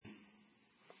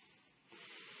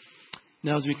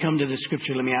Now, as we come to the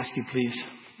scripture, let me ask you, please,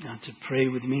 to pray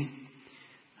with me.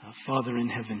 Father in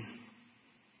heaven,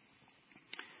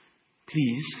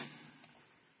 please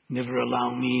never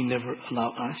allow me, never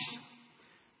allow us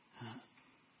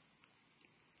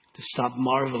to stop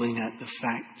marveling at the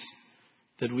fact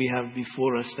that we have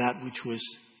before us that which was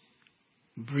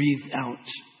breathed out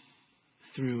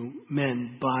through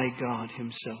men by God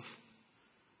Himself.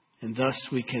 And thus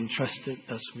we can trust it,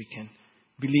 thus we can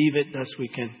believe it, thus we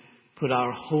can put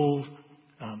our whole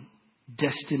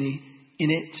destiny in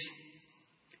it.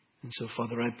 And so,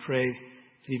 Father, I pray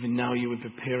that even now you would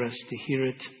prepare us to hear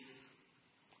it,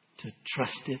 to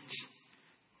trust it,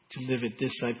 to live it.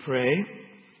 This I pray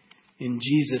in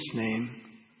Jesus' name.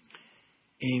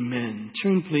 Amen.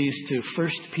 Turn please to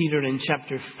 1 Peter in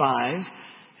chapter 5.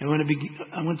 I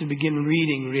want to begin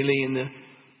reading really in the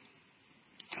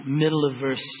middle of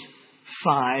verse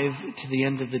 5 to the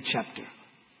end of the chapter.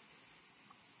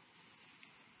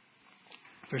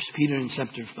 1 Peter in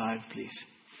chapter 5, please.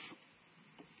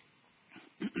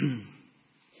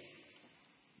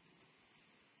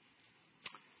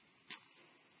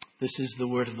 This is the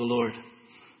word of the Lord.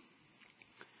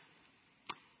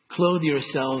 Clothe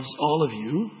yourselves, all of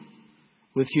you,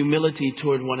 with humility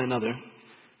toward one another,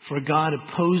 for God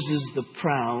opposes the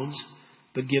proud,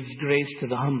 but gives grace to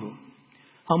the humble.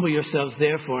 Humble yourselves,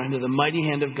 therefore, under the mighty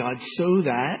hand of God, so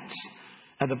that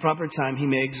at the proper time He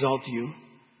may exalt you,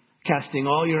 casting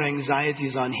all your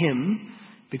anxieties on Him,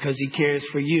 because He cares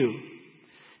for you.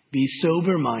 Be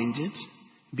sober-minded,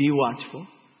 be watchful.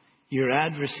 Your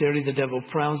adversary, the devil,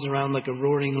 prowls around like a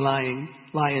roaring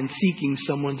lion seeking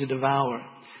someone to devour.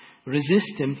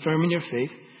 Resist him firm in your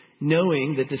faith,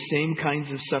 knowing that the same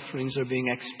kinds of sufferings are being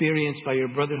experienced by your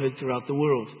brotherhood throughout the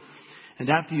world. And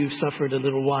after you've suffered a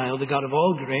little while, the God of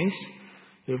all grace,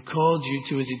 who have called you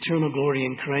to His eternal glory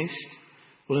in Christ,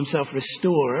 will Himself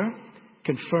restore,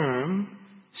 confirm,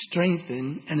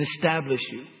 strengthen, and establish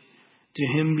you. To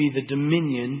Him be the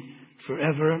dominion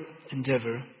forever and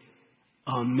ever.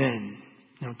 Amen.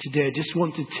 Now today I just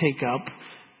want to take up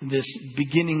this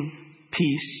beginning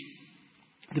piece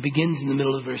that begins in the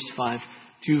middle of verse 5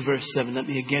 through verse 7. Let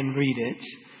me again read it.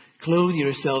 Clothe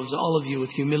yourselves, all of you, with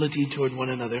humility toward one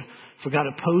another, for God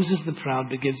opposes the proud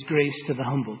but gives grace to the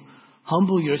humble.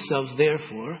 Humble yourselves,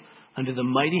 therefore, under the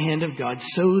mighty hand of God,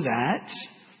 so that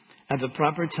at the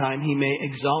proper time He may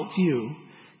exalt you,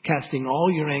 casting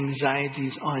all your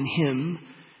anxieties on Him,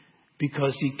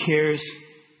 because He cares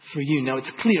for you. Now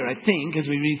it's clear, I think, as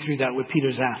we read through that, what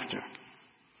Peter's after.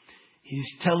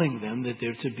 He's telling them that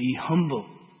they're to be humble.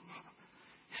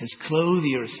 He says, clothe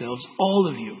yourselves, all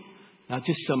of you. Not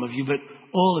just some of you, but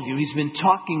all of you. He's been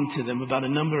talking to them about a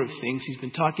number of things. He's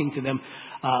been talking to them,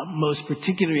 most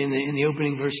particularly in the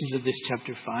opening verses of this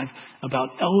chapter 5, about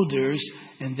elders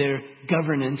and their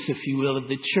governance, if you will, of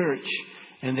the church.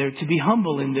 And they're to be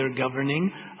humble in their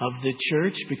governing of the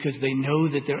church because they know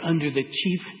that they're under the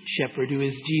chief shepherd, who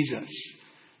is Jesus.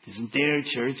 It isn't their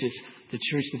church, it's the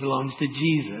church that belongs to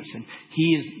Jesus. And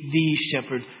He is the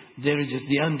shepherd. They're just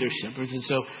the under shepherds. And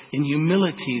so in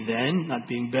humility then, not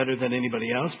being better than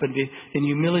anybody else, but in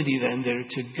humility then, they're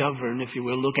to govern, if you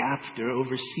will, look after,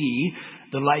 oversee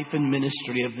the life and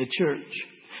ministry of the church.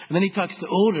 And then he talks to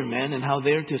older men and how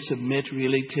they're to submit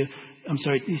really to,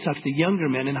 he talks to younger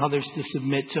men and how they're to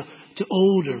submit to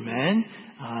older men.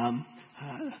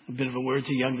 A bit of a word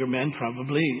to younger men,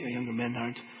 probably. Younger men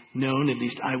aren't known, at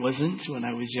least I wasn't when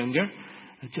I was younger,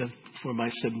 for my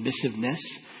submissiveness.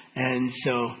 And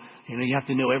so, you have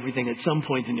to know everything at some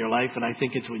point in your life, and I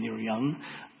think it's when you're young.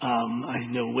 I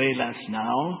know way less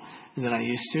now than I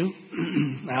used to.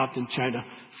 I often try to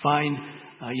find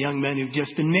young men who've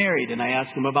just been married, and I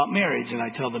ask them about marriage, and I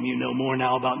tell them, you know more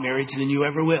now about marriage than you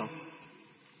ever will.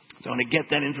 So I want to get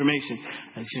that information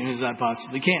as soon as I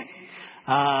possibly can.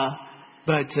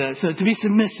 So to be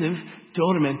submissive to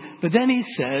older men. But then he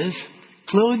says,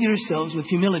 clothe yourselves with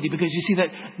humility, because you see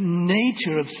that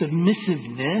nature of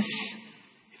submissiveness,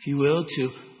 if you will, to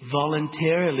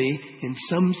voluntarily, in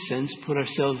some sense, put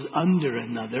ourselves under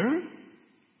another.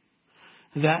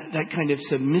 That kind of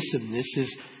submissiveness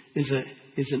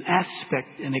is an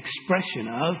aspect, an expression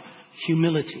of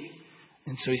humility.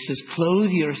 And so he says, clothe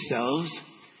yourselves,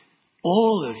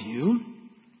 all of you,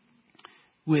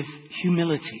 with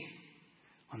humility.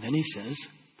 And then he says,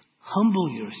 humble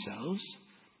yourselves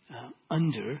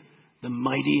under the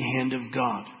mighty hand of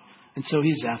God. And so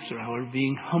he's after our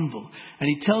being humble. And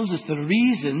he tells us the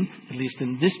reason, at least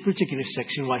in this particular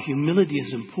section, why humility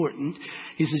is important.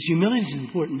 He says humility is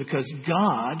important because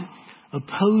God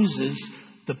opposes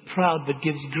the proud but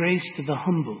gives grace to the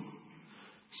humble.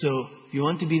 So if you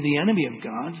want to be the enemy of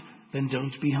God, then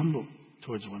don't be humble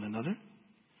towards one another.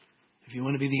 If you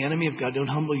want to be the enemy of God, don't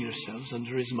humble yourselves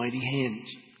under his mighty hand.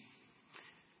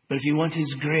 But if you want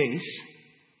his grace,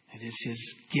 it is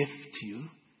his gift to you,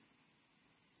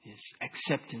 his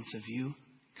acceptance of you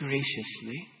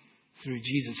graciously through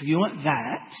Jesus. If you want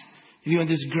that, if you want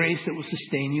this grace that will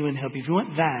sustain you and help you, if you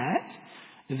want that,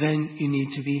 then you need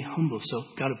to be humble. So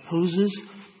God opposes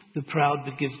the proud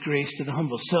but gives grace to the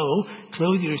humble. So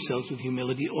clothe yourselves with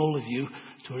humility, all of you,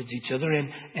 towards each other,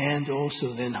 and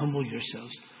also then humble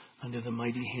yourselves under the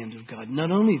mighty hand of God.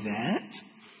 Not only that,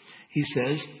 he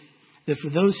says that for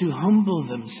those who humble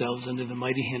themselves under the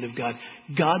mighty hand of God,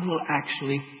 God will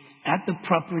actually, at the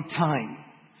proper time,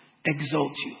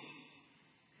 exalt you.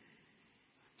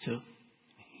 So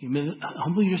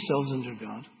humble yourselves under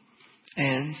God,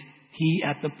 and he,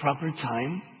 at the proper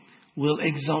time, will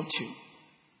exalt you.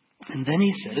 And then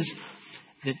he says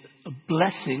that a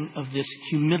blessing of this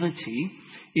humility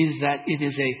is that it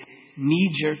is a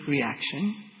knee-jerk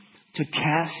reaction to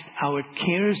cast our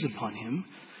cares upon him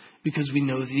because we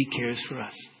know that he cares for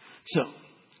us. So,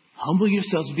 humble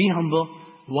yourselves, be humble.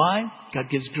 Why? God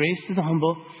gives grace to the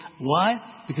humble. Why?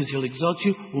 Because he'll exalt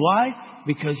you. Why?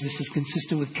 Because this is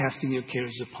consistent with casting your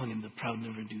cares upon him. The proud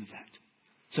never do that.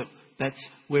 So, that's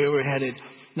where we're headed.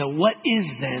 Now, what is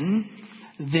then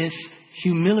this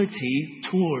humility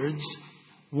towards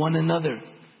one another?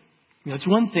 It's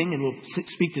one thing, and we'll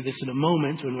speak to this in a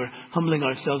moment when we're humbling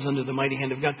ourselves under the mighty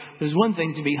hand of God. There's one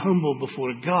thing to be humble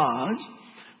before God,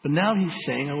 but now he's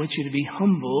saying, I want you to be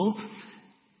humble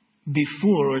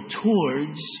before or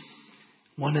towards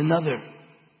one another.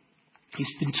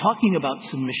 He's been talking about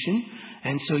submission,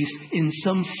 and so he's in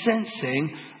some sense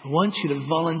saying, I want you to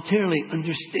voluntarily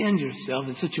understand yourself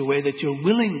in such a way that you're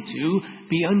willing to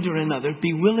be under another,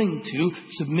 be willing to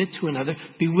submit to another,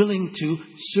 be willing to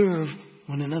serve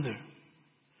one another.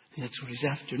 And that's what he's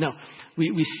after. Now,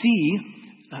 we see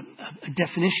a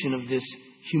definition of this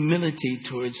humility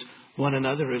towards one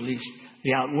another, or at least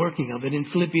the outworking of it, in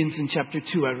Philippians in chapter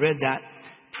 2. I read that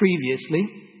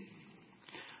previously.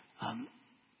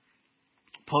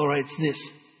 Paul writes this.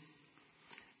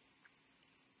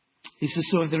 He says,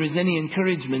 so if there is any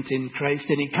encouragement in Christ,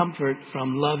 any comfort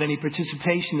from love, any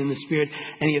participation in the Spirit,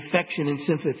 any affection and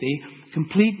sympathy,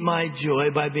 complete my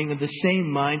joy by being of the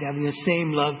same mind, having the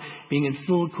same love, being in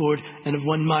full accord and of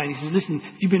one mind. He says, listen,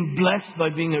 if you've been blessed by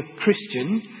being a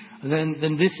Christian,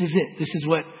 then this is it. This is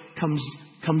what comes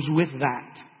with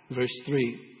that. Verse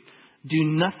 3. Do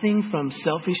nothing from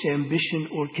selfish ambition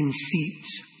or conceit,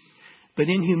 but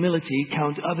in humility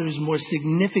count others more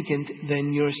significant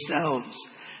than yourselves.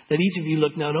 That each of you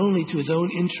look not only to his own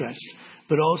interests,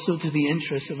 but also to the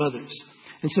interests of others.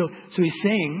 And so he's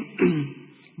saying,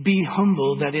 be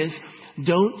humble. That is,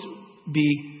 don't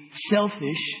be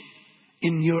selfish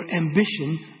in your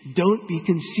ambition. Don't be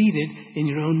conceited in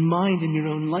your own mind and your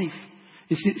own life.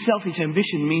 You see, selfish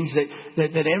ambition means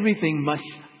that everything must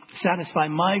satisfy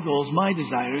my goals, my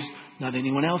desires, not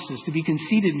anyone else's. To be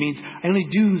conceited means I only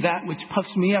do that which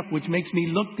puffs me up, which makes me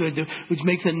look good, which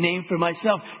makes a name for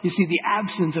myself. You see, the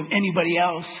absence of anybody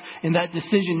else in that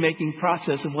decision-making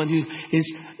process of one who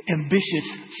is ambitious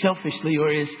selfishly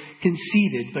or is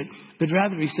conceited. But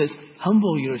rather, he says,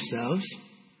 humble yourselves.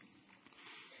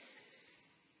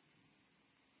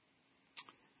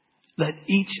 Let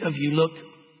each of you look...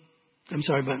 I'm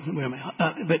sorry, but where am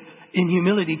I? But in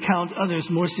humility, count others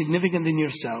more significant than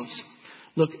yourselves.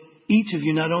 Look, each of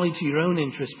you, not only to your own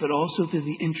interest, but also to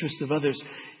the interest of others.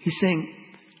 He's saying,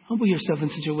 humble yourself in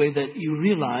such a way that you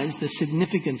realize the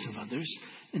significance of others,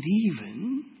 and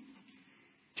even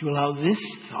to allow this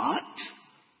thought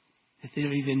that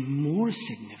they're even more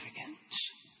significant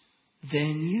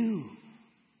than you.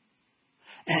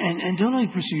 And don't only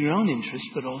pursue your own interests,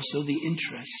 but also the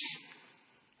interests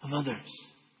of others.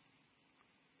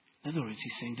 In other words,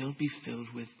 he's saying, don't be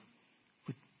filled with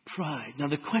pride. Now,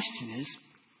 the question is,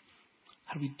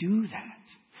 how do we do that?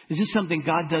 Is this something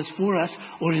God does for us,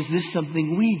 or is this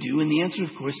something we do? And the answer,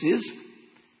 of course, is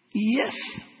yes.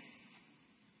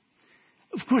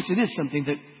 Of course, it is something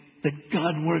that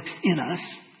God works in us.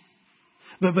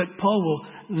 But Paul will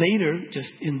later,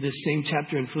 just in this same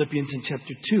chapter in Philippians in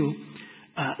chapter 2,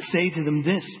 say to them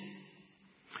this.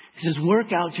 He says,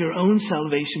 work out your own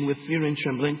salvation with fear and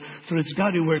trembling, for it's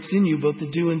God who works in you both to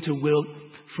do and to will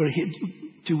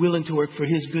and to work for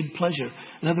his good pleasure.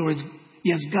 In other words,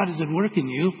 yes, God is at work in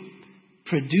you,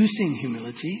 producing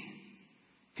humility,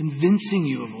 convincing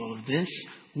you of all of this,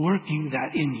 working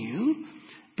that in you.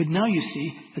 But now you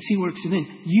see, as he works it in,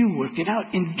 you work it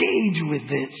out. Engage with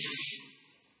this.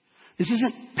 This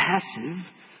isn't passive.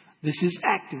 This is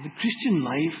active. The Christian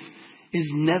life is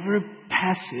never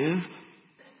passive,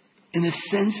 in the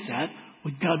sense that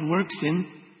what God works in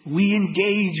we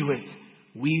engage with,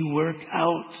 we work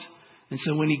out. And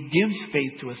so when He gives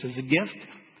faith to us as a gift,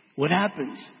 what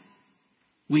happens?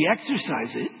 We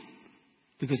exercise it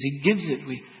because He gives it.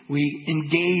 We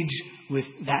engage with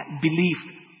that belief,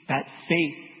 that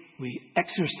faith. We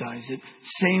exercise it.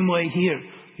 Same way here.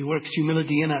 He works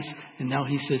humility in us. And now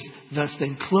He says, thus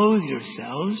then clothe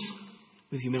yourselves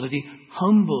with humility.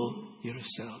 Humble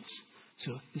yourselves.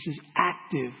 So this is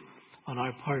active on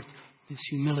our part, this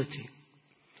humility.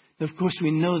 Now, of course,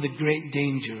 we know the great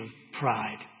danger of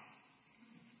pride.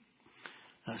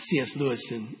 C.S. Lewis,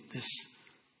 in this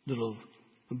little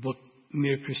book,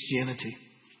 Mere Christianity,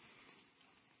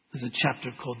 there's a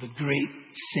chapter called The Great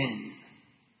Sin.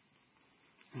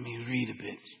 Let me read a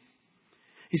bit.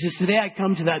 He says, today I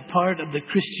come to that part of the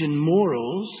Christian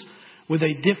morals where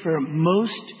they differ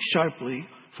most sharply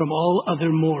from all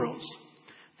other morals.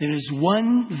 There is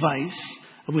one vice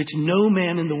of which no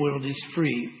man in the world is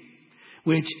free,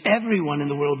 which everyone in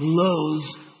the world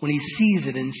loathes when he sees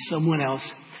it in someone else,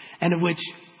 and of which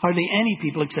hardly any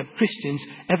people except Christians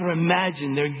ever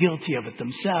imagine they're guilty of it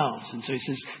themselves. And so he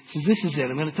says, this is it.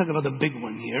 I'm going to talk about the big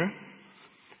one here.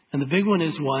 And the big one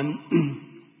is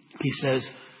one, he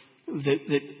says,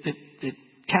 that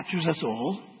captures us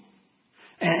all.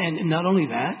 And not only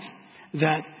that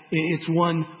it's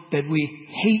one that we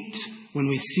hate when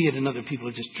we see it in other people.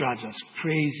 It just drives us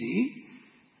crazy.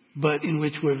 But in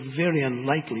which we're very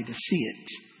unlikely to see it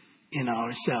in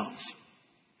ourselves.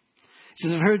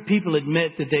 So I've heard people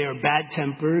admit that they are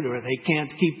bad-tempered or they can't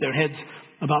keep their heads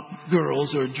about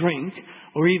girls or drink,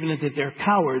 or even that they're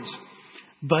cowards.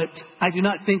 But I do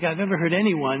not think I've ever heard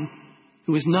anyone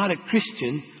who is not a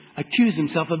Christian accuse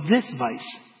himself of this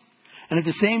vice. And at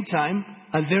the same time,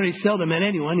 I've very seldom met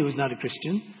anyone who is not a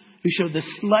Christian who showed the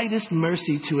slightest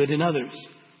mercy to it in others.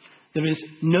 There is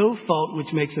no fault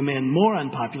which makes a man more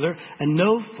unpopular, and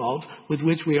no fault with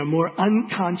which we are more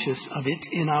unconscious of it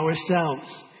in ourselves.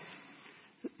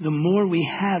 The more we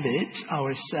have it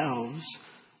ourselves,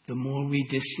 the more we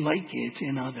dislike it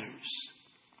in others.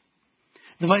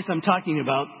 The vice I'm talking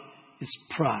about is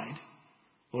pride,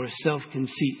 or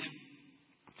self-conceit.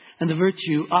 And the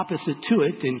virtue opposite to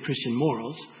it in Christian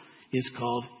morals is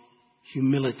called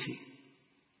humility.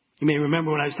 You may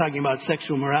remember when I was talking about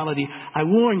sexual morality, I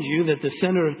warned you that the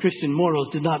center of Christian morals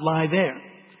did not lie there.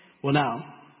 Well, now,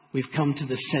 we've come to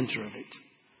the center of it.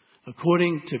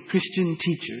 According to Christian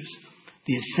teachers,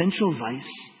 the essential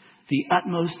vice, the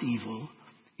utmost evil,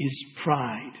 is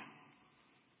pride.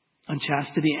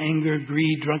 Unchastity, anger,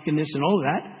 greed, drunkenness, and all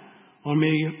that are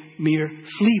mere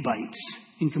flea bites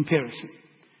in comparison.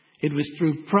 It was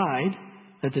through pride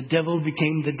that the devil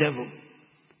became the devil.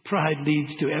 Pride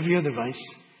leads to every other vice.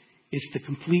 It's the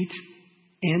complete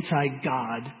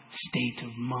anti-God state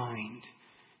of mind.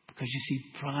 Because you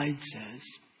see, pride says,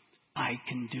 I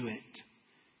can do it.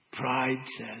 Pride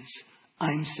says,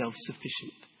 I'm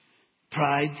self-sufficient.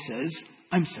 Pride says,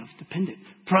 I'm self-dependent.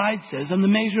 Pride says, I'm the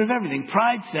measure of everything.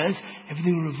 Pride says,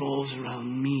 everything revolves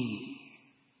around me.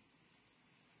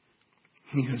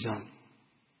 And he goes on.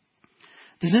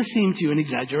 Does this seem to you an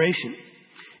exaggeration?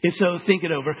 If so, think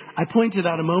it over. I pointed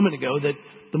out a moment ago that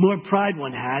the more pride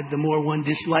one had, the more one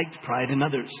disliked pride in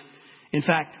others. In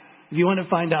fact, if you want to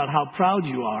find out how proud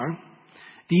you are,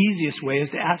 the easiest way is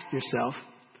to ask yourself,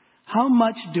 how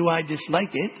much do I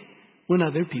dislike it when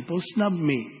other people snub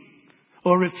me,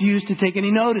 or refuse to take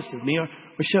any notice of me, or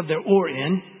shove their oar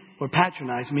in, or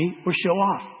patronize me, or show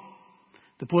off?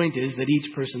 The point is that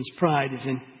each person's pride is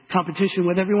in competition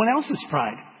with everyone else's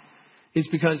pride. It's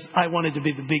because I wanted to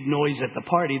be the big noise at the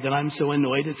party that I'm so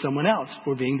annoyed at someone else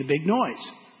for being the big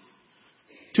noise.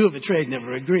 Two of a trade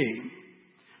never agree.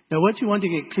 Now, what you want to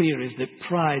get clear is that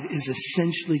pride is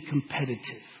essentially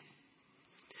competitive.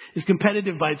 It's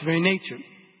competitive by its very nature.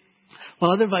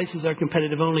 While other vices are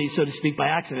competitive only, so to speak, by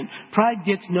accident, pride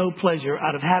gets no pleasure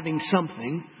out of having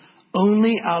something,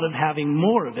 only out of having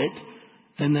more of it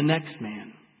than the next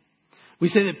man. We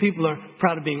say that people are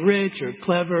proud of being rich or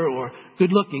clever or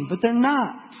good looking, but they're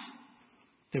not.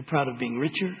 They're proud of being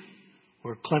richer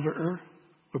or cleverer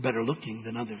or better looking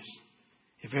than others.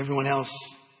 If everyone else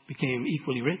became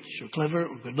equally rich or clever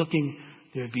or good looking,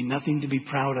 there would be nothing to be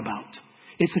proud about.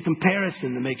 It's the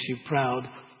comparison that makes you proud,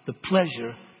 the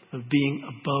pleasure of being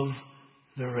above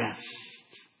the rest.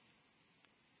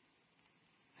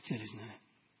 That's it, isn't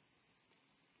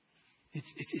it?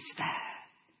 It's that.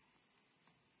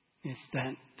 It's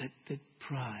that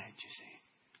pride, you see.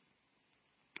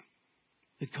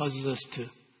 It causes us to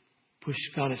push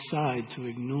God aside, to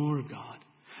ignore God.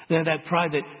 That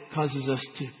pride that causes us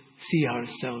to see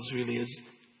ourselves really as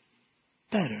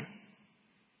better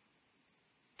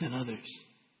than others.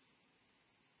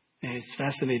 It's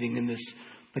fascinating in this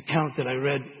account that I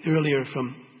read earlier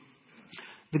from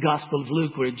the Gospel of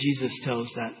Luke, where Jesus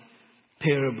tells that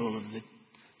parable of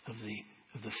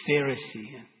the Pharisee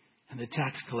and the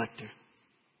tax collector.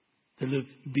 That Luke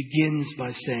begins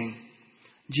by saying,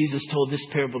 Jesus told this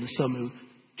parable to some who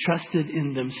trusted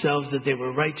in themselves that they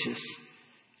were righteous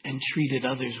and treated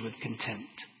others with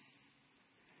contempt.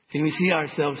 When we see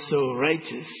ourselves so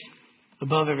righteous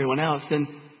above everyone else, then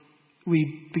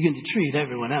we begin to treat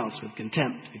everyone else with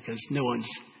contempt because no one's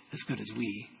as good as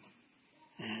we.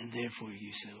 And therefore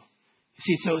you so. You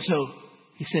see, so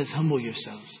he says, humble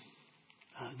yourselves.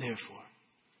 Therefore,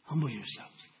 humble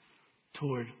yourselves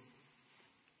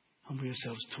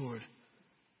toward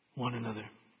one another.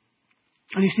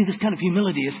 And you see, this kind of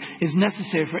humility is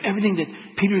necessary for everything that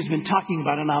Peter has been talking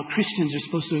about and how Christians are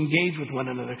supposed to engage with one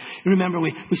another. You remember,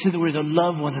 we said that we're to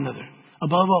love one another.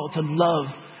 Above all, to love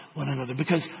one another,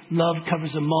 because love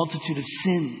covers a multitude of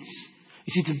sins.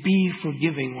 You see, to be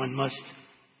forgiving, one must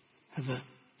have a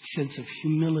sense of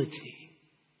humility.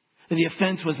 And the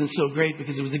offense wasn't so great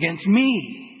because it was against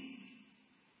me,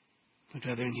 but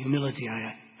rather in humility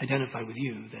I identify with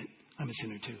you that I'm a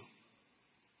sinner too.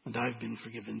 And I've been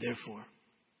forgiven, therefore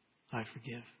I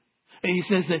forgive. And he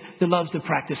says that the love's to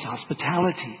practice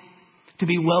hospitality, to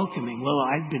be welcoming. Well,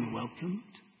 I've been welcomed.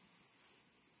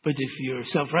 But if you're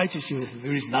self-righteous, you say, the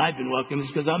reason I've been welcomed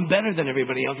is because I'm better than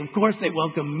everybody else. Of course they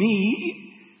welcome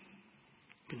me.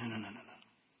 But no.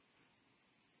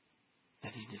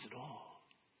 That isn't it at all.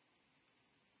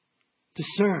 To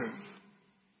serve.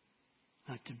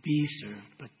 Not to be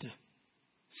served, but to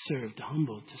serve, to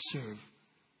humble, to serve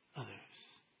others.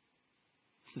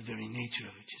 It's the very nature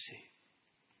of it, you see.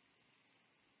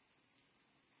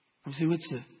 I say,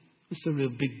 what's the real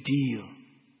big deal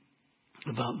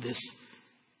about this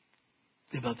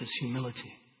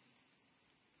humility?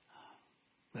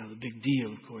 Well, the big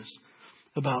deal, of course,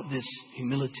 about this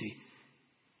humility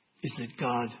is that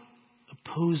God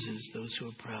opposes those who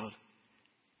are proud,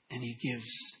 and He gives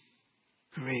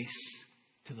grace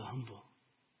to the humble.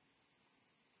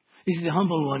 You see, the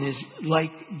humble one is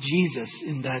like Jesus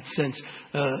in that sense.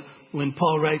 When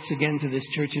Paul writes again to this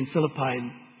church in Philippi,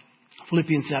 in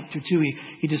Philippians chapter 2,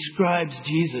 he describes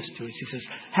Jesus to us. He says,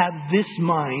 have this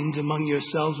mind among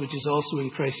yourselves, which is also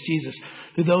in Christ Jesus,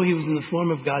 who though He was in the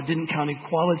form of God, didn't count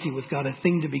equality with God a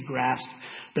thing to be grasped,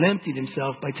 but emptied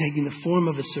Himself by taking the form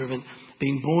of a servant,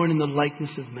 being born in the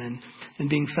likeness of men, and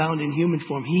being found in human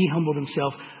form. He humbled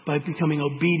Himself by becoming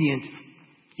obedient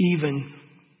even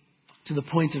to the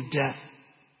point of death.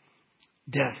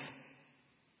 Death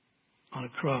on a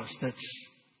cross.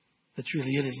 That's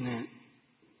really it, isn't it?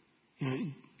 You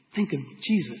know, think of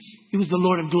Jesus. He was the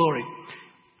Lord of glory.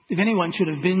 If anyone should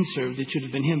have been served, it should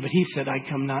have been Him. But He said, I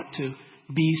come not to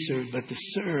be served, but to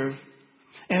serve.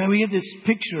 And we have this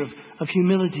picture of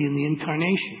humility in the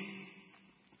incarnation.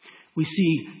 We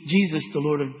see Jesus, the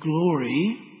Lord of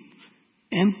glory,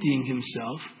 emptying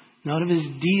Himself, not of His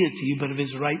deity, but of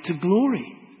His right to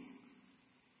glory.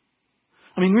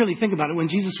 I mean, really think about it. When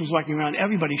Jesus was walking around,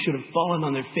 everybody should have fallen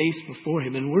on their face before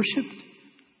Him and worshipped.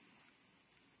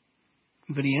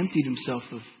 But He emptied Himself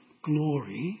of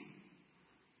glory.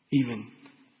 Even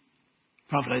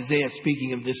Prophet Isaiah,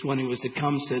 speaking of this one who was to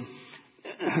come, said,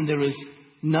 there was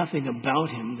nothing about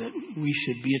Him that we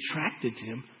should be attracted to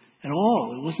Him at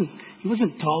all. He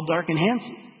wasn't tall, dark, and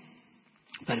handsome.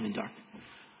 Might have been dark.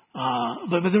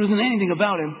 But there wasn't anything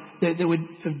about Him that would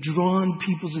have drawn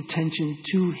people's attention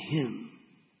to Him.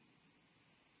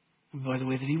 By the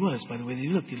way that He was, by the way that He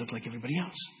looked like everybody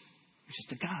else. He was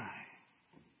just a guy.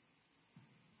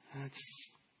 That's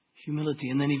humility.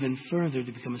 And then even further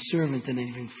to become a servant, and then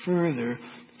even further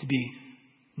to be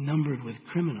numbered with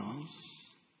criminals.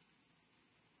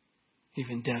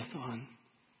 Even death on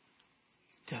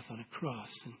a cross.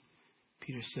 And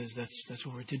Peter says that's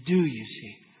what we're to do, you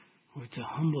see. We're to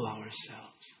humble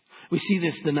ourselves. We see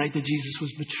this the night that Jesus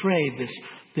was betrayed,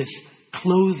 this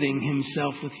clothing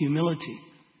Himself with humility.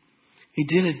 He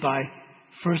did it by,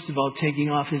 first of all, taking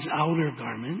off His outer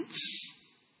garments.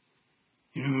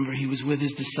 You remember He was with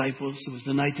His disciples. It was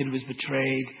the night that He was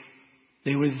betrayed.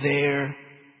 They were there.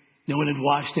 No one had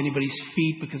washed anybody's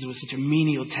feet because it was such a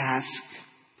menial task.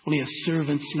 Only a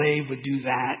servant slave would do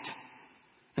that.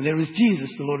 And there was Jesus,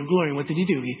 the Lord of glory. And what did He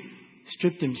do? He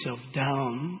stripped Himself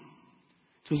down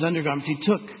to His undergarments. He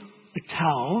took a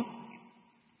towel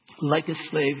like a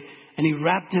slave and He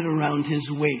wrapped it around His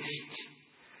waist.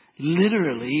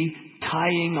 Literally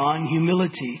tying on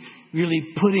humility.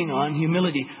 Really putting on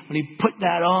humility. When He put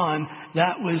that on,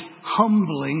 that was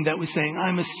humbling. That was saying,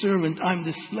 I'm a servant. I'm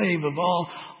the slave of all.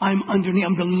 I'm underneath.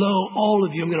 I'm below all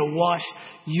of you. I'm going to wash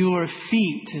your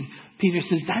feet. And Peter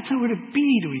says that's how we're to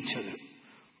be to each other.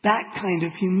 That kind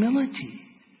of humility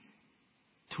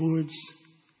towards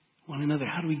one another.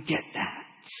 How do we get that?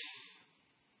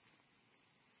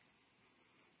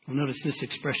 Well, notice this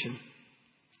expression.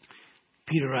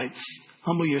 Peter writes,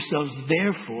 humble yourselves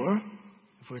therefore,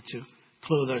 if we're to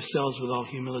clothe ourselves with all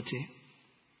humility.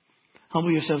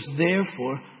 Humble yourselves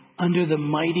therefore under the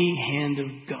mighty hand of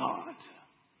God.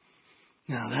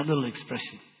 Now that little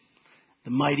expression,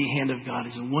 the mighty hand of God,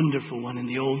 is a wonderful one in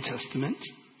the Old Testament.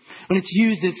 When it's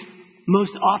used, it's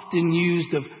most often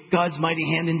used of God's mighty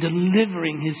hand in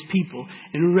delivering His people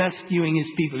and rescuing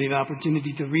His people. You have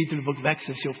opportunity to read through the book of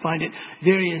Exodus. You'll find it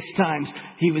various times.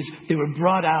 They were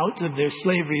brought out of their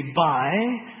slavery by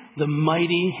the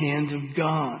mighty hand of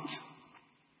God.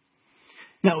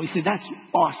 Now we say that's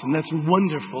awesome. That's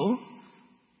wonderful.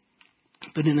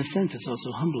 But in a sense, it's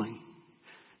also humbling.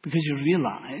 Because you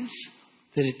realize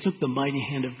that it took the mighty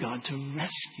hand of God to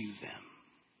rescue them.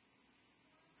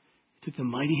 It took the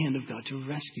mighty hand of God to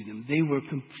rescue them. They were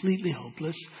completely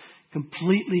hopeless,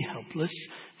 completely helpless,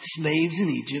 slaves in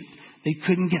Egypt. They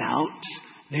couldn't get out.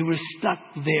 They were stuck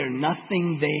there.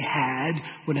 Nothing they had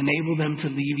would enable them to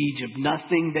leave Egypt.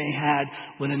 Nothing they had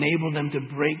would enable them to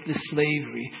break the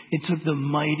slavery. It took the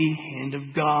mighty hand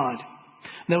of God.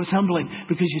 That was humbling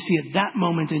because you see, at that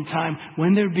moment in time,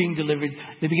 when they're being delivered,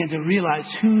 they began to realize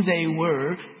who they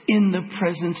were in the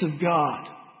presence of God.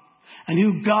 And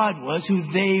who God was,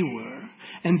 who they were.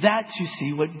 And that's, you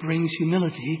see, what brings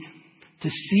humility, to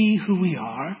see who we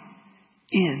are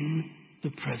in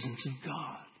the presence of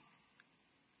God.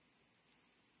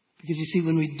 Because you see,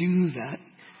 when we do that,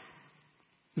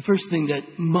 the first thing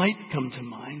that might come to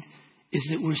mind is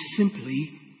that we're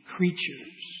simply creatures.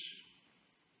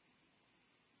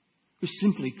 We're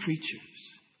simply creatures.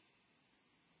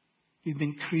 We've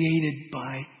been created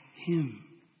by Him.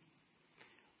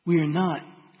 We are not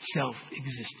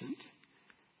self-existent.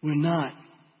 We're not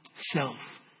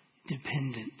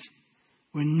self-dependent.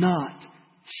 We're not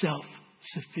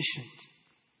self-sufficient.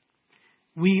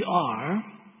 We are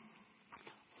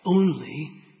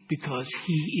only because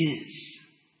He is.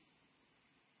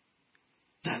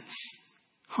 That's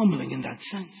humbling in that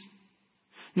sense.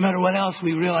 No matter what else,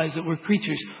 we realize that we're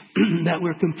creatures, that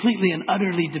we're completely and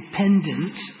utterly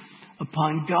dependent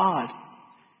upon God.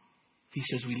 If He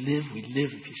says we live, we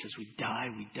live. If He says we die,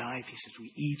 we die. If He says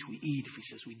we eat, we eat. If He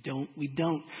says we don't, we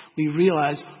don't. We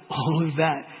realize all of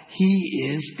that.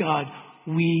 He is God.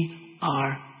 We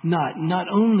are not. Not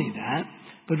only that,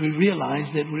 but we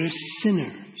realize that we're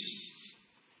sinners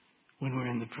when we're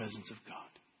in the presence of God.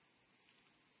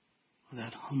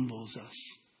 That humbles us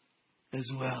as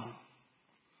well.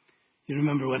 You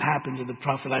remember what happened to the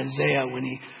prophet Isaiah when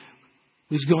he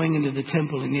was going into the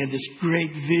temple and he had this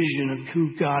great vision of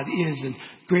who God is, and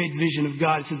great vision of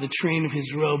God. So the train of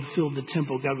His robe filled the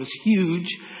temple. God was huge.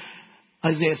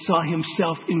 Isaiah saw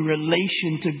himself in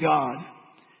relation to God.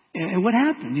 And what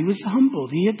happened? He was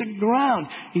humbled. He hit the ground.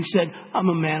 He said, I'm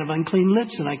a man of unclean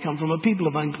lips and I come from a people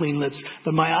of unclean lips,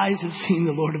 but my eyes have seen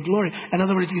the Lord of glory. In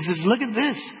other words, he says, look at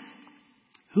this.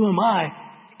 Who am I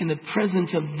in the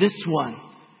presence of this one?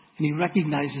 And he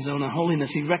recognized his own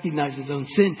unholiness. He recognized his own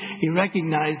sin. He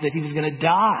recognized that he was going to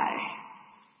die.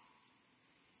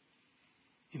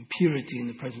 Impurity in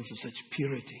the presence of such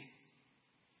purity.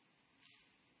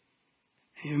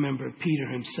 And you remember Peter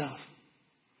himself.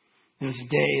 There was a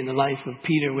day in the life of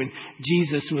Peter when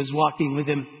Jesus was walking with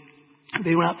him.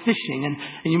 They were out fishing,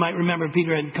 and you might remember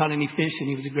Peter hadn't caught any fish, and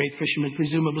he was a great fisherman,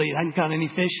 presumably. He hadn't caught any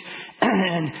fish.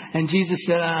 And Jesus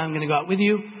said, I'm going to go out with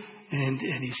you. And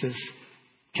he says,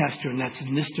 cast your nets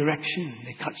in this direction. And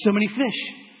they caught so many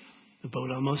fish, the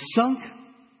boat almost sunk.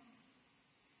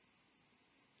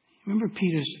 Remember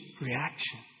Peter's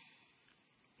reaction.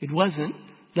 It wasn't,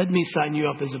 let me sign you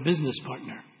up as a business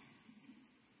partner.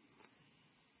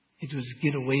 It was,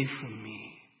 get away from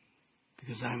me,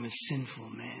 because I'm a sinful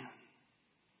man.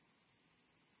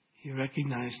 He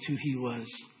recognized who he was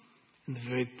in the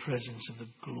very presence of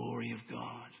the glory of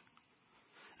God.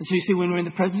 And so you see, when we're in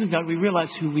the presence of God, we realize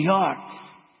who we are.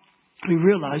 We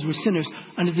realize we're sinners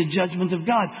under the judgment of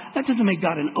God. That doesn't make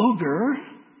God an ogre.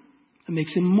 It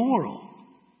makes Him moral.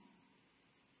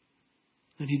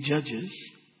 That He judges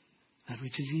that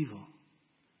which is evil.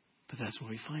 But that's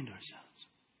where we find ourselves.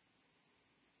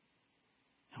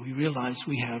 And we realize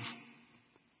we have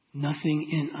nothing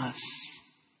in us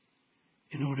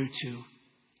in order to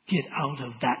get out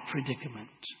of that predicament.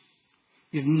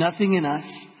 We have nothing in us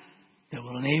that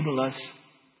will enable us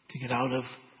to get out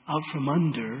from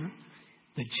under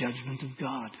the judgment of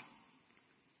God.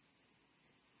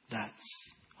 That's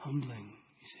humbling,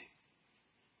 you see.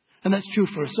 And that's true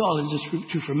for us all. It's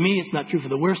just true for me. It's not true for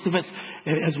the worst of us,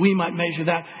 as we might measure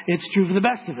that. It's true for the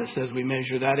best of us, as we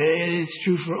measure that. It's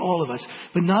true for all of us.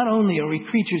 But not only are we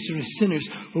creatures who are sinners,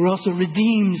 we're also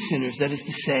redeemed sinners. That is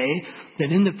to say,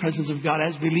 that in the presence of God,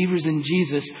 as believers in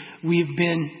Jesus, we've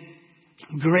been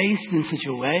graced in such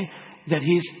a way that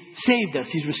He's saved us.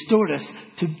 He's restored us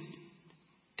to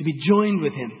be joined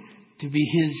with Him, to be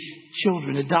His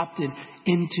children, adopted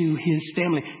into His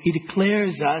family. He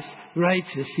declares us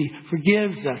righteous. He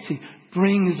forgives us. He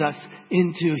brings us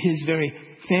into His very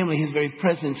family, His very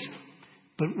presence.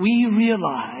 But we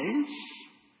realize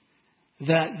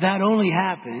that that only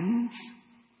happens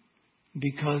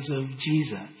because of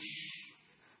Jesus,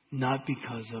 not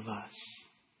because of us.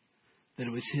 That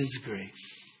it was His grace.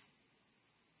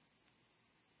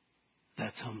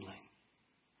 That's humbling.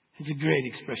 It's a great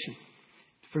expression.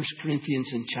 1 Corinthians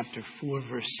in chapter 4,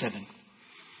 verse 7.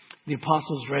 The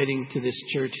apostle's writing to this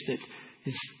church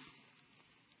that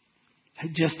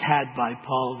had just had by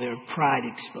Paul their pride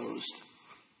exposed.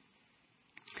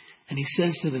 And he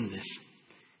says to them this.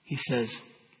 He says,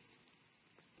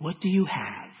 "What do you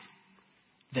have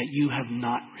that you have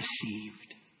not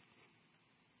received?"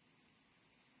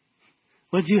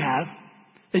 What do you have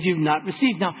that you've not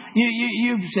received? Now,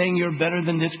 you're saying you're better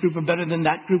than this group or better than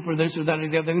that group or this or that or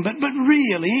the other thing. But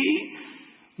really,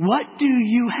 what do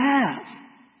you have?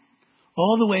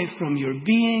 All the way from your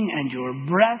being and your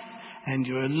breath and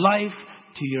your life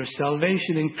to your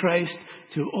salvation in Christ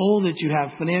to all that you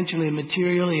have financially and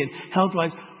materially and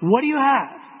health-wise. What do you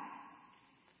have?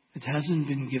 It hasn't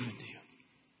been given to you.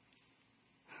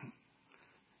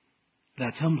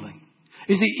 That's humbling.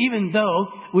 You see, even though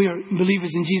we are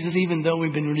believers in Jesus, even though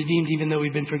we've been redeemed, even though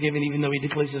we've been forgiven, even though He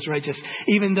declares us righteous,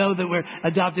 even though that we're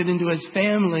adopted into His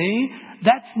family,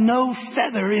 that's no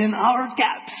feather in our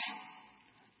caps.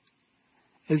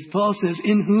 As Paul says,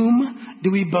 in whom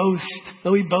do we boast?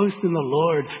 Though we boast in the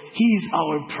Lord, He's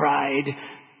our pride.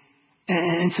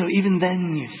 And so even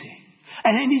then, you see.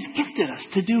 And He's gifted us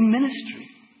to do ministry.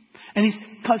 And He's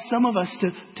caused some of us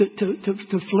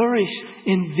to flourish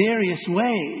in various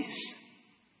ways.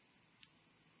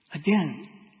 Again,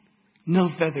 no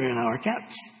feather in our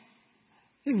caps.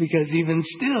 Because even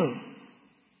still,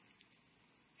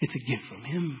 it's a gift from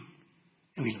Him.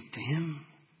 And we look to Him.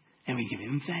 And we give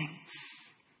Him thanks.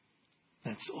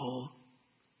 That's all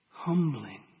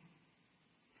humbling.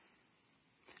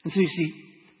 And so you see,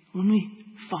 when we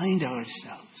find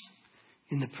ourselves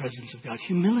in the presence of God,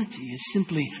 humility is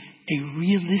simply a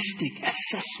realistic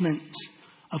assessment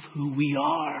of who we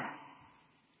are.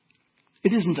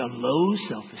 It isn't a low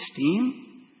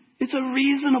self-esteem. It's a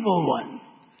reasonable one.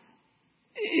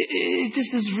 It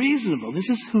just is reasonable. This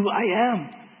is who I am.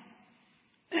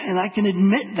 And I can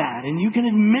admit that, and you can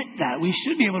admit that. We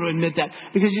should be able to admit that.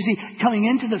 Because you see, coming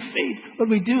into the faith, what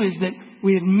we do is that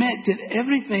we admit that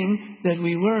everything that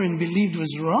we were and believed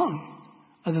was wrong,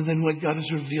 other than what God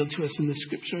has revealed to us in the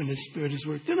Scripture and His Spirit has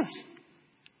worked in us.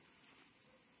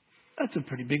 That's a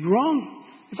pretty big wrong.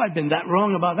 If I'd been that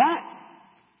wrong about that,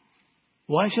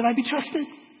 why should I be trusted?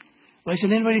 Why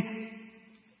should anybody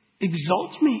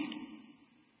exalt me?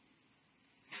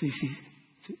 So you see,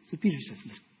 so Peter says,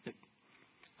 look,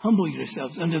 humble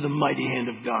yourselves under the mighty hand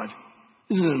of God.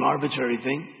 This isn't an arbitrary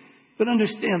thing, but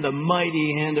understand the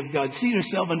mighty hand of God. See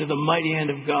yourself under the mighty hand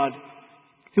of God.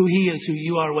 Who He is, who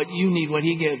you are, what you need, what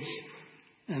He gives.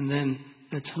 And then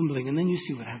that's humbling. And then you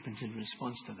see what happens in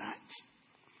response to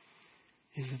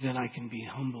that. Is that then I can be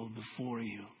humble before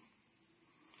you.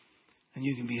 And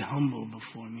you can be humble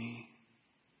before me.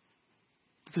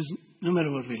 Because no matter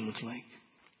what we look like,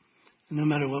 no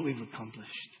matter what we've accomplished,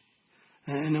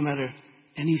 and no matter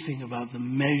anything about the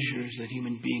measures that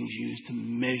human beings use to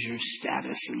measure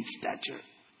status and stature,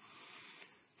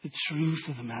 the truth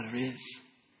of the matter is,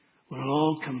 when it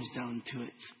all comes down to it,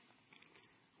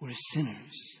 we're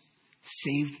sinners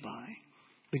saved by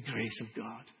the grace of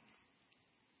God.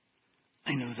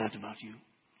 I know that about you.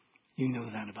 You know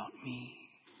that about me.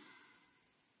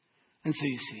 And so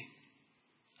you see,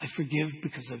 I forgive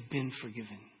because I've been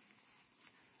forgiven.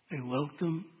 I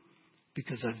welcome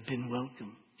because I've been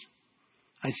welcomed.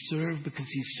 I serve because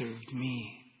He served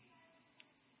me.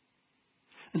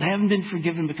 And I haven't been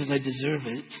forgiven because I deserve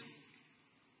it.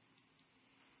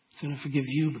 So I don't forgive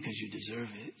you because you deserve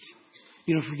it.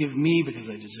 You don't forgive me because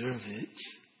I deserve it.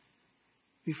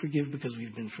 We forgive because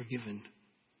we've been forgiven.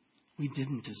 We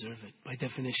didn't deserve it. By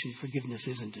definition, forgiveness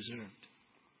isn't deserved.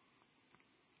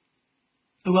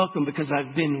 I welcome because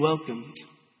I've been welcomed.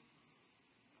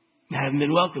 I haven't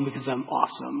been welcomed because I'm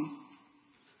awesome.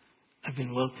 I've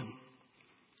been welcomed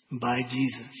by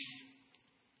Jesus.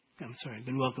 I've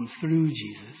been welcomed through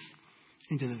Jesus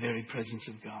into the very presence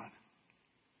of God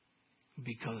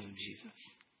because of Jesus.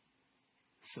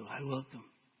 So I welcome.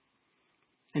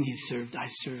 And he served, I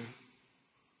serve.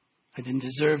 I didn't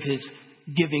deserve his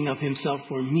giving of himself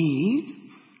for me.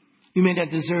 You may not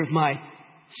deserve my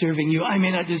serving you. I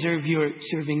may not deserve your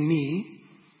serving me.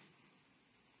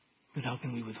 But how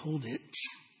can we withhold it?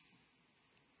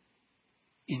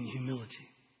 In humility.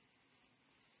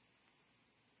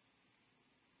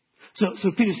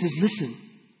 So Peter says, listen,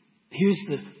 here's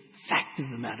the fact of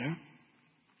the matter.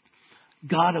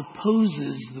 God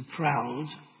opposes the proud,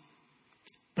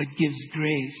 but gives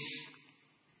grace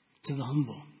to the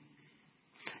humble.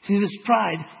 See, this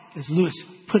pride, as Lewis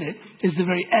put it, is the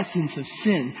very essence of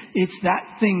sin. It's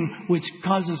that thing which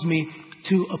causes me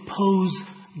to oppose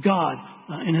God.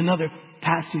 In another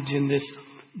passage in this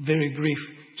very brief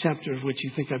chapter, of which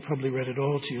you think I probably read it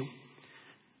all to you,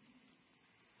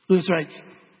 Lewis writes,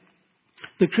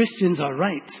 the Christians are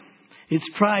right. It's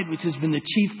pride which has been the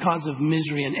chief cause of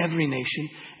misery in every nation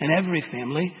and every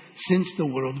family since the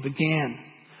world began.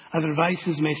 Other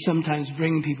vices may sometimes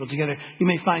bring people together. You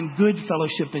may find good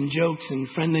fellowship and jokes and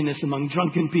friendliness among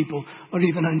drunken people or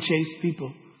even unchaste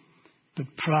people. But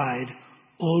pride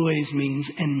always means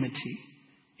enmity.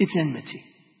 It's enmity.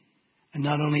 And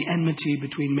not only enmity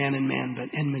between man and man,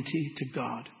 but enmity to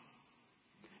God.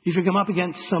 If you come up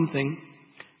against something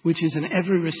which is in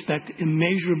every respect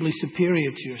immeasurably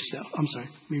superior to yourself. Let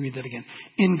me read that again.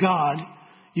 In God,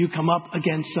 you come up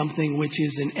against something which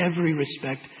is in every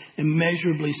respect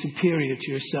immeasurably superior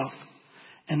to yourself.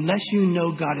 Unless you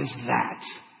know God is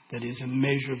that is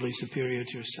immeasurably superior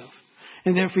to yourself.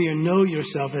 And therefore you know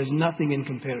yourself as nothing in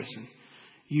comparison.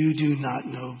 You do not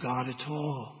know God at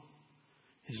all.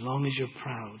 As long as you're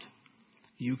proud,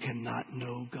 you cannot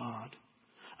know God.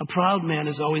 A proud man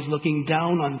is always looking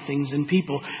down on things and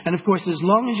people. And of course, as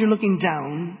long as you're looking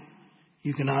down,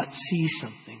 you cannot see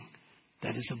something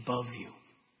that is above you.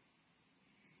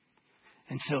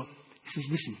 And so, he says,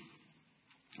 listen,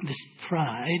 this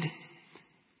pride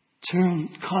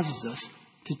causes us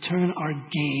to turn our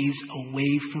gaze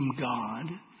away from God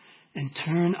and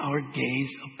turn our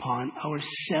gaze upon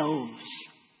ourselves.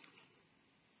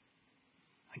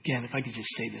 Again, if I could just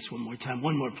say this one more time,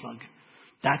 one more plug.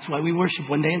 That's why we worship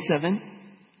one day in 7.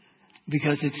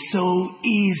 Because it's so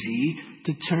easy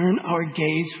to turn our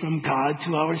gaze from God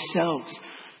to ourselves.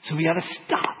 So we got to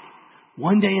stop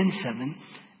one day in 7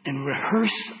 and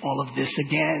rehearse all of this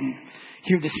again.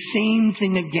 Hear the same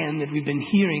thing again that we've been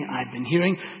hearing. I've been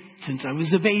hearing since I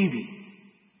was a baby.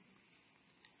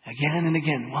 Again and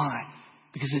again. Why?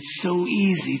 Because it's so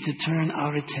easy to turn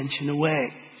our attention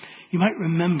away. You might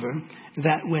remember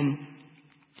that when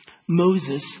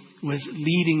Moses was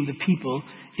leading the people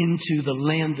into the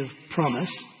land of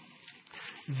promise,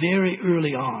 very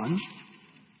early on,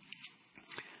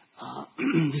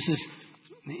 this is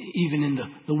even in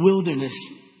the wilderness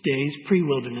days,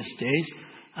 pre-wilderness days,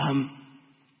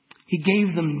 he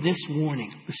gave them this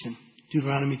warning. Listen,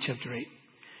 Deuteronomy chapter 8.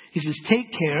 He says,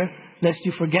 take care lest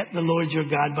you forget the Lord your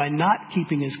God by not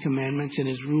keeping his commandments and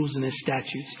his rules and his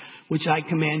statutes, which I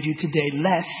command you today,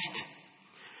 lest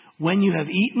when you have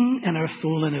eaten and are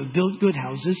full and have built good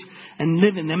houses and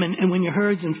live in them, and when your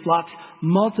herds and flocks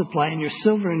multiply and your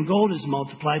silver and gold is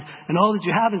multiplied and all that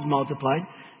you have is multiplied,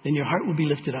 then your heart will be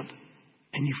lifted up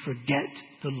and you forget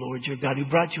the Lord your God, who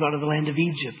brought you out of the land of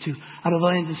Egypt, out of the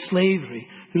land of slavery,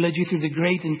 who led you through the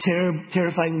great and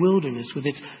terrifying wilderness with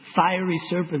its fiery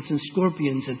serpents and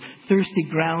scorpions and thirsty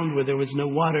ground where there was no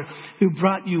water, who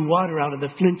brought you water out of the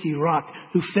flinty rock,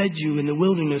 who fed you in the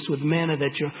wilderness with manna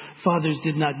that your fathers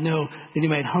did not know, that he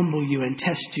might humble you and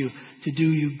test you to do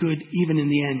you good even in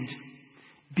the end.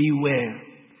 Beware,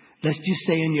 lest you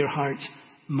say in your heart,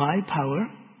 my power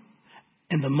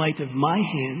and the might of my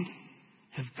hand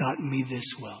have gotten me this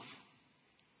wealth.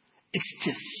 It's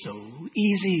just so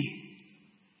easy.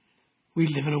 We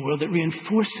live in a world that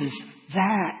reinforces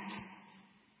that.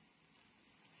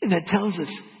 That tells us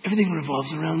everything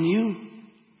revolves around you.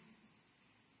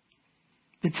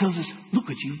 That tells us, look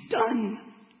what you've done.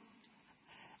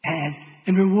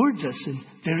 And rewards us in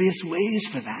various ways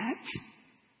for that.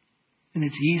 And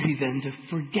it's easy then to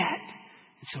forget.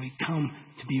 And so we come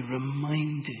to be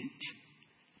reminded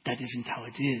that isn't how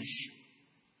it is.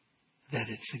 That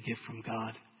it's a gift from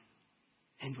God.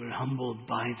 And we're humbled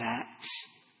by that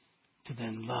to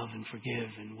then love and forgive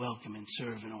and welcome and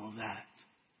serve and all of that.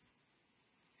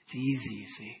 It's easy, you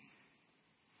see.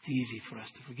 It's easy for us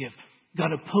to forgive.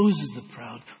 God opposes the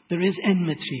proud. There is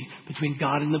enmity between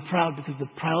God and the proud because the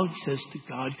proud says to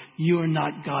God, you are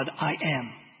not God, I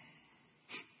am.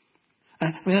 I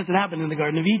mean, that's what happened in the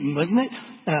Garden of Eden, wasn't it?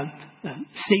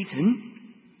 Satan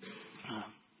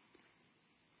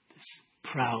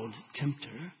proud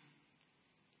tempter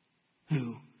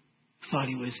who thought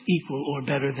he was equal or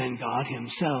better than God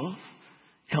himself,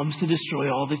 comes to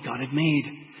destroy all that God had made.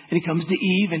 And he comes to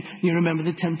Eve, and you remember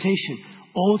the temptation.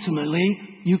 Ultimately,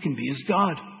 you can be as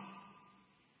God.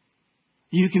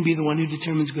 You can be the one who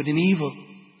determines good and evil.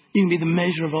 You can be the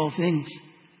measure of all things.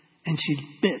 And she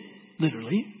bit,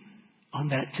 literally, on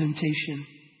that temptation.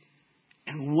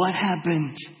 And what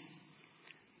happened?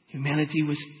 Humanity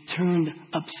was turned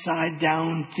upside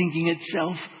down, thinking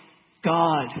itself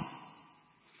God.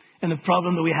 And the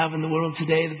problem that we have in the world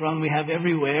today, the problem we have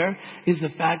everywhere, is the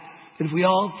fact that if we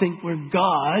all think we're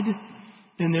God,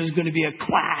 then there's going to be a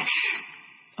clash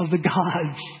of the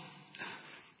gods.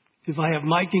 If I have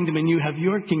my kingdom and you have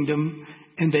your kingdom,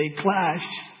 and they clash,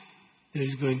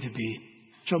 there's going to be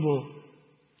trouble,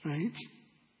 right?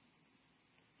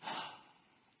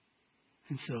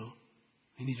 And so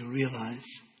we need to realize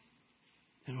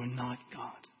that we're not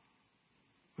God.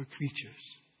 We're creatures.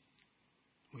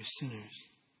 We're sinners.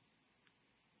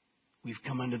 We've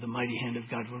come under the mighty hand of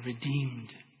God. We're redeemed.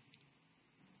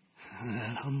 And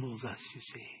that humbles us, you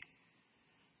see.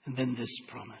 And then this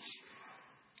promise.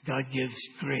 God gives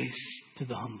grace to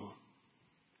the humble.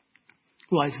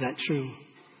 Why is that true?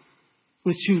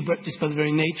 Well, it's true just by the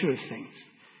very nature of things.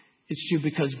 It's true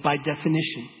because by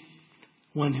definition,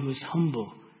 one who is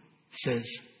humble says,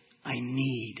 I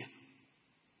need.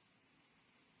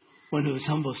 One who is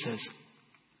humble says,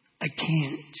 I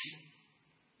can't.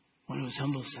 One who is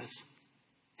humble says,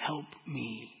 help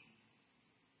me.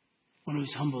 One who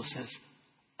is humble says,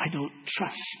 I don't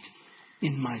trust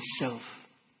in myself.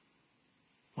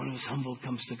 One who is humble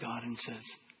comes to God and says,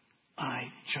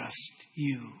 I trust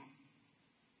you.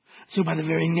 So by the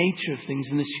very nature of things,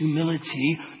 in this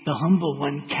humility, the humble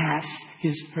one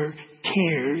casts her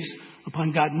cares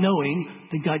upon God, knowing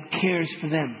that God cares for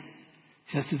them.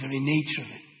 So that's the very nature of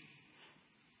it.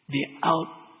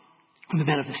 The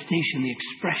manifestation, the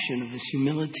expression of this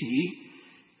humility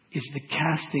is the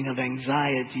casting of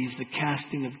anxieties, the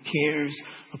casting of cares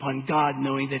upon God,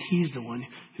 knowing that He's the one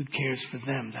who cares for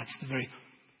them. That's the very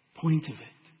point of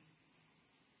it.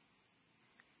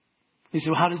 And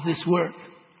so how does this work?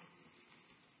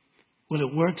 Well,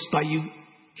 it works by you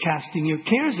casting your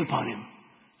cares upon Him.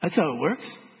 That's how it works.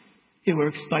 It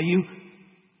works by you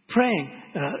praying.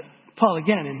 Paul,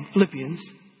 again, in Philippians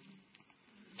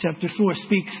chapter 4,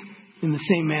 speaks in the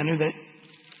same manner that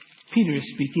Peter is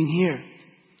speaking here.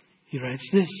 He writes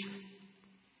this.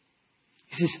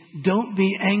 He says, don't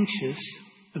be anxious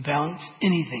about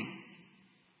anything.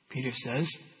 Peter says,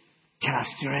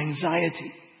 cast your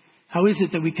anxiety. How is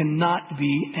it that we cannot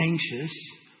be anxious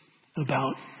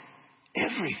about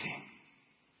everything?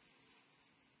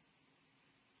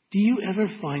 Do you ever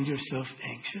find yourself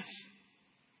anxious?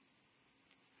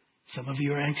 Some of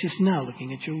you are anxious now,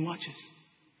 looking at your watches.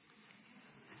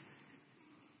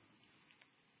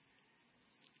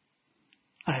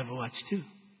 I have a watch too.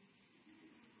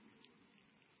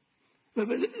 But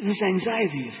this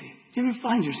anxiety, you see, do you ever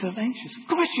find yourself anxious? Of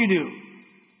course you do.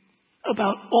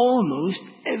 About almost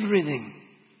everything.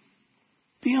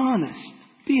 Be honest.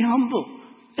 Be humble.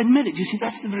 Admit it. You see,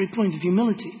 that's the very point of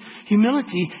humility.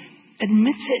 Humility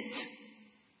admits it.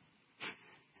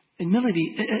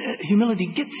 Humility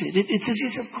gets it. It says,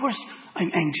 yes, of course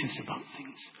I'm anxious about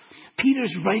things.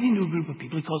 Peter's writing to a group of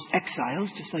people he calls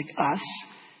exiles, just like us,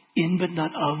 in but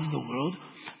not of the world.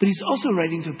 But he's also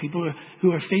writing to people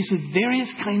who are faced with various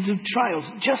kinds of trials,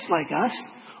 just like us.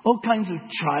 All kinds of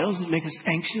trials that make us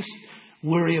anxious,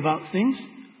 worry about things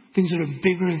that are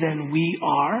bigger than we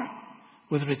are,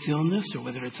 whether it's illness or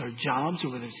whether it's our jobs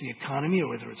or whether it's the economy or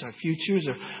whether it's our futures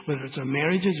or whether it's our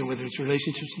marriages or whether it's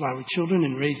relationships with our children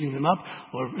and raising them up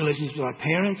or relationships with our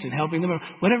parents and helping them or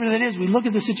whatever that is. We look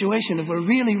at the situation. If we're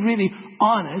really, really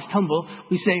honest, humble,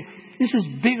 we say, this is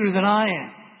bigger than I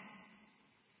am.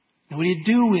 And what do you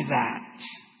do with that?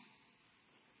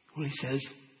 Well, he says,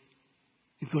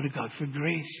 you go to God for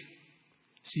grace.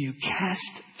 So you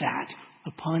cast that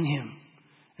upon Him.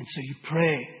 And so you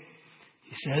pray.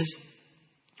 He says,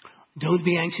 don't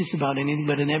be anxious about anything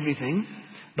but in everything.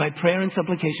 By prayer and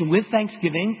supplication with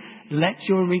thanksgiving, let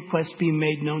your requests be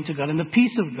made known to God. And the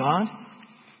peace of God,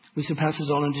 which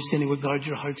surpasses all understanding, will guard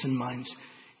your hearts and minds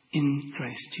in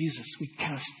Christ Jesus. We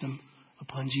cast them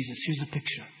upon Jesus. Here's a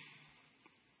picture.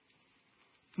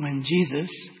 When Jesus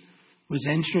was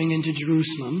entering into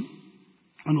Jerusalem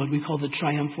on what we call the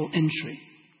triumphal entry,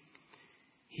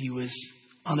 He was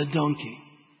on a donkey.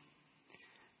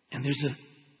 And there's a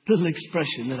little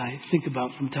expression that I think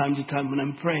about from time to time when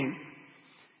I'm praying.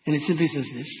 And it simply says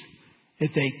this, that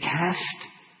they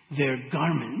cast their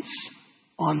garments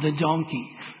on the donkey.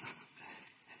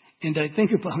 And I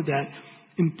think about that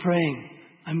in praying,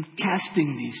 I'm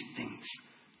casting these things.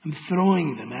 I'm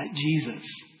throwing them at Jesus.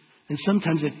 And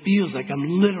sometimes it feels like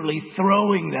I'm literally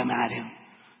throwing them at him.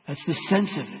 That's the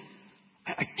sense of it.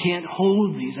 I can't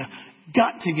hold these. I've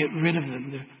got to get rid of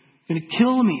them. They're going to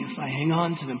kill me if I hang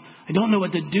on to them. I don't know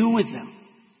what to do with them.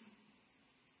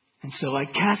 And so I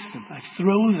cast them. I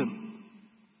throw them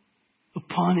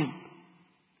upon him.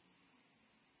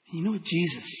 And you know what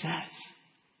Jesus says?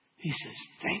 He says,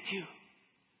 thank you.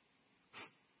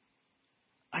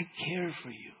 I care for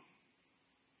you.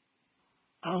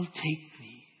 I'll take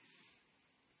these.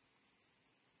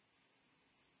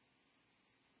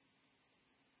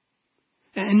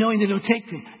 And knowing that he'll take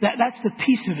them, that's the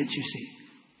piece of it, you see.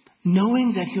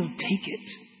 Knowing that he'll take it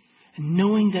and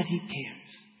knowing that he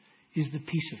cares is the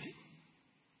piece of it.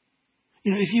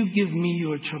 You know, if you give me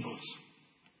your troubles,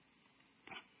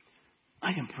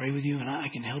 I can pray with you and I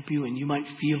can help you, and you might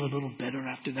feel a little better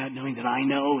after that, knowing that I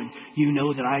know and you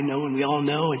know that I know and we all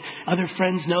know and other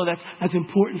friends know. That's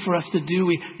important for us to do.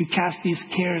 We cast these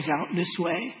cares out this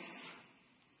way.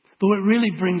 But what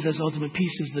really brings us ultimate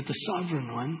peace is that the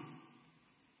sovereign one,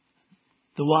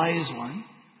 the wise one,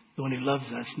 the one who loves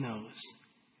us, knows.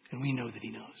 And we know that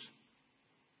he knows.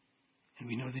 And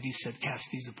we know that he said, cast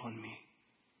these upon me,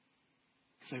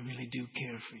 because I really do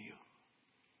care for you.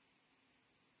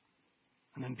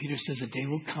 And then Peter says, a day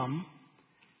will come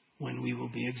when we will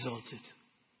be exalted.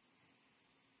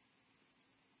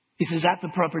 He says, at the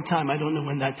proper time. I don't know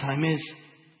when that time is.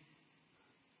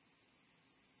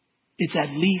 It's at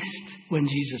least when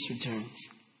Jesus returns.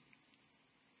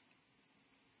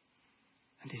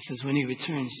 And he says, when he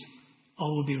returns,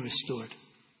 all will be restored.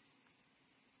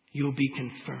 You will be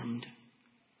confirmed.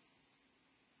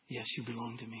 Yes, you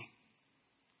belong to me.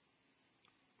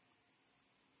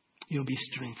 You'll be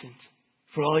strengthened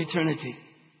for all eternity.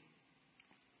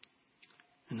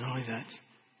 And not only that,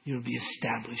 you'll be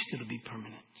established. It'll be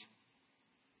permanent.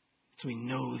 So we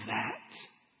know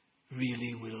that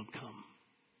really will come.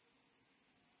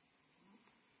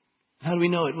 How do we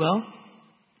know it? Well,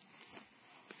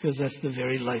 because that's the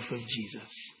very life of Jesus.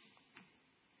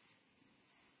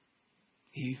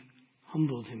 He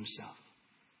humbled himself.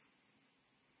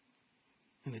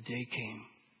 And the day came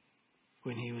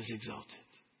when he was exalted.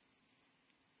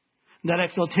 That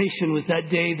exaltation was that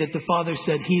day that the Father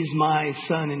said, he's my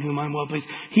Son in whom I'm well pleased.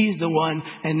 He's the one,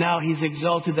 and now he's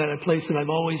exalted at a place that I've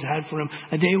always had for him.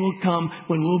 A day will come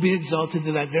when we'll be exalted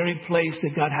to that very place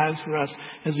that God has for us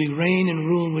as we reign and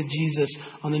rule with Jesus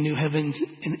on the new heavens,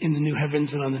 in the new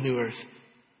heavens and on the new earth.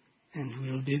 And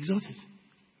we'll be exalted.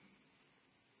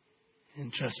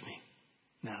 And trust me,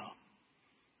 now,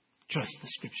 trust the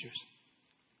Scriptures.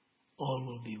 All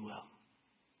will be well.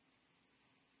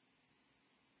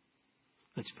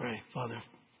 Let's pray. Father,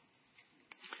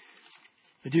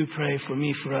 I do pray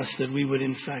for us, that we would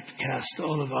in fact cast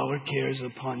all of our cares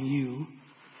upon you,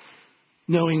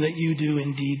 knowing that you do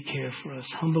indeed care for us.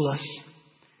 Humble us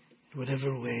in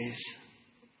whatever ways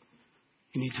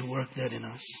you need to work that in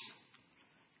us.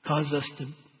 Cause us to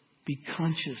be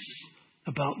conscious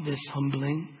about this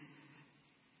humbling,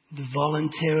 to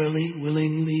voluntarily,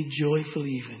 willingly, joyfully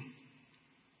even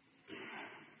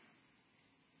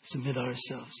submit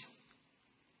ourselves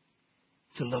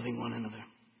to loving one another.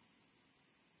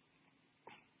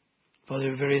 Father,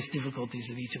 there are various difficulties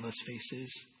that each of us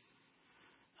faces.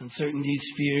 Uncertainties,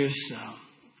 fears,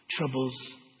 troubles,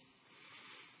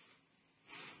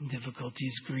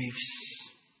 difficulties, griefs.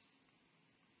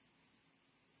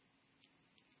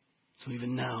 So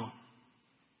even now,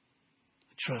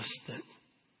 I trust that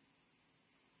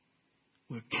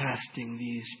we're casting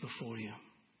these before you,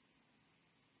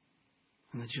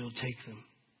 and that you'll take them.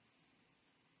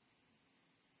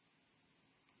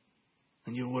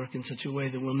 And you'll work in such a way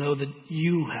that we'll know that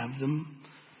you have them,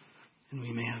 and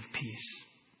we may have peace.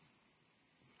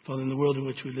 Father, in the world in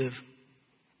which we live,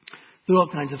 there are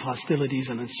all kinds of hostilities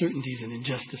and uncertainties and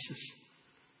injustices.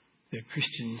 There are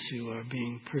Christians who are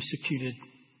being persecuted,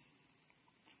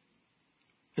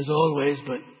 as always,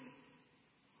 but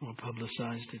more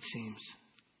publicized, it seems.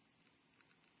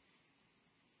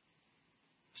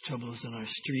 There's troubles in our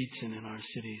streets and in our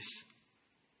cities.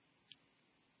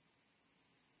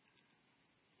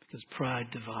 Because pride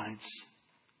divides.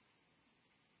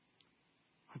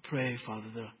 I pray, Father,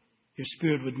 that your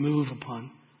Spirit would move upon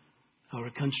our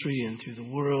country and through the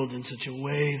world in such a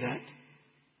way that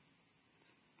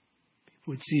people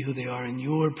would see who they are in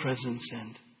your presence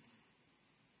and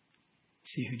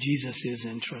see who Jesus is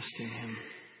and trust in him.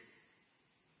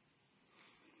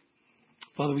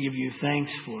 Father, we give you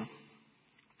thanks for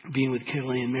being with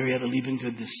Caroline and Marietta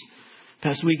Liebengood this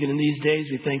past week. And in these days,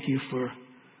 we thank you for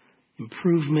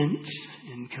improvement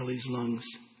in Kelly's lungs.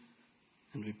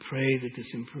 And we pray that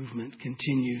this improvement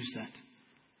continues, that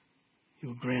you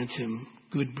will grant him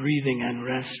good breathing and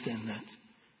rest, and that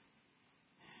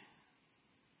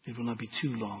it will not be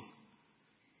too long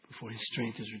before his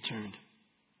strength is returned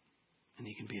and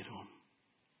he can be at home.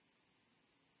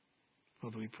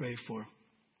 Father, we pray for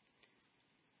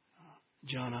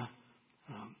Jonah's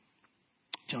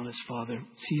father,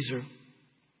 Caesar,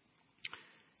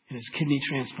 and his kidney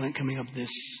transplant coming up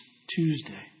this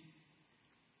Tuesday.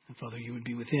 And Father, you would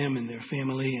be with him and their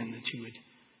family, and that you would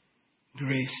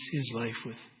grace his life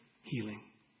with healing.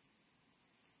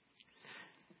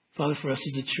 Father, for us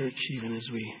as a church, even as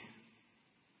we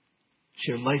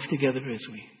share life together, as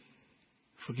we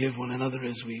forgive one another,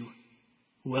 as we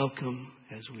welcome,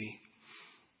 as we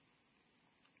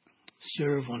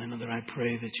serve one another, I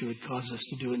pray that you would cause us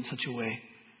to do it in such a way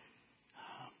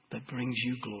that brings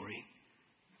you glory.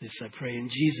 This I pray in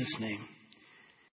Jesus' name.